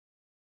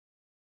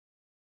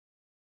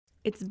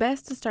It's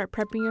best to start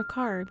prepping your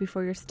car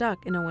before you're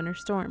stuck in a winter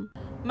storm.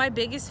 My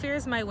biggest fear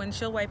is my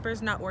windshield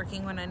wipers not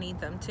working when I need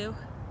them to.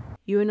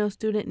 UNO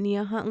student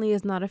Nia Huntley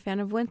is not a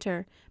fan of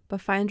winter, but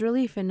finds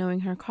relief in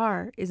knowing her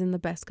car is in the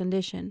best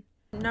condition.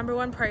 Number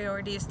one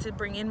priority is to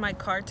bring in my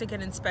car to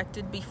get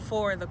inspected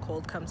before the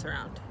cold comes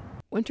around.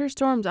 Winter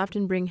storms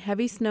often bring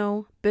heavy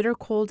snow, bitter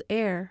cold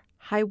air,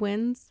 high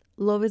winds,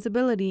 low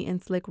visibility,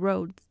 and slick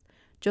roads.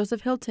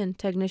 Joseph Hilton,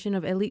 technician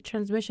of Elite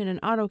Transmission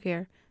and Auto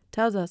Care,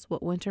 tells us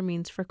what winter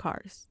means for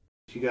cars.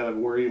 You got to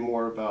worry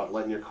more about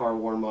letting your car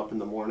warm up in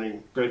the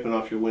morning, scraping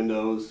off your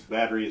windows.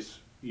 Batteries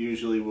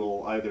usually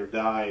will either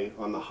die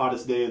on the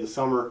hottest day of the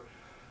summer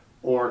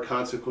or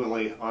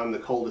consequently on the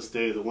coldest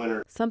day of the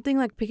winter. Something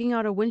like picking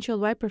out a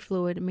windshield wiper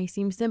fluid may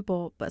seem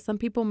simple, but some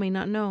people may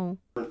not know.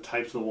 Different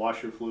types of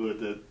washer fluid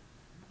that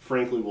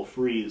frankly will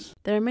freeze.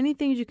 There are many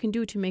things you can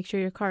do to make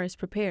sure your car is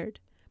prepared.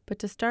 But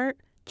to start,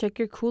 check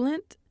your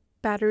coolant,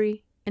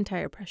 battery, and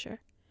tire pressure.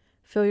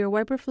 Fill your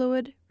wiper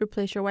fluid,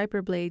 replace your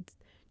wiper blades,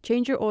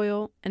 change your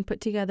oil, and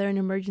put together an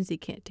emergency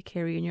kit to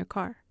carry in your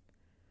car.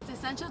 It's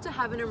essential to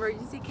have an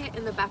emergency kit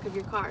in the back of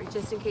your car,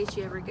 just in case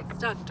you ever get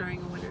stuck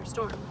during a winter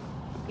storm.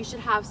 You should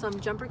have some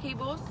jumper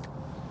cables,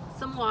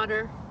 some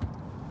water,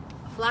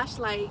 a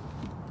flashlight,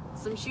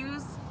 some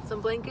shoes,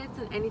 some blankets,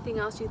 and anything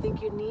else you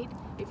think you'd need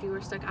if you were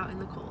stuck out in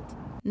the cold.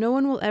 No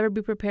one will ever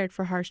be prepared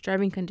for harsh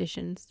driving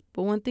conditions,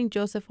 but one thing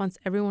Joseph wants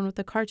everyone with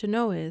a car to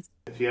know is,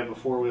 if you have a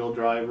four-wheel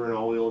drive or an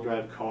all-wheel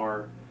drive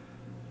car,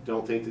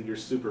 don't think that you're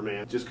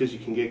Superman. Just because you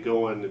can get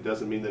going, it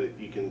doesn't mean that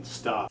you can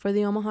stop. For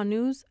the Omaha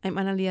News, I'm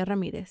Analia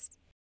Ramirez.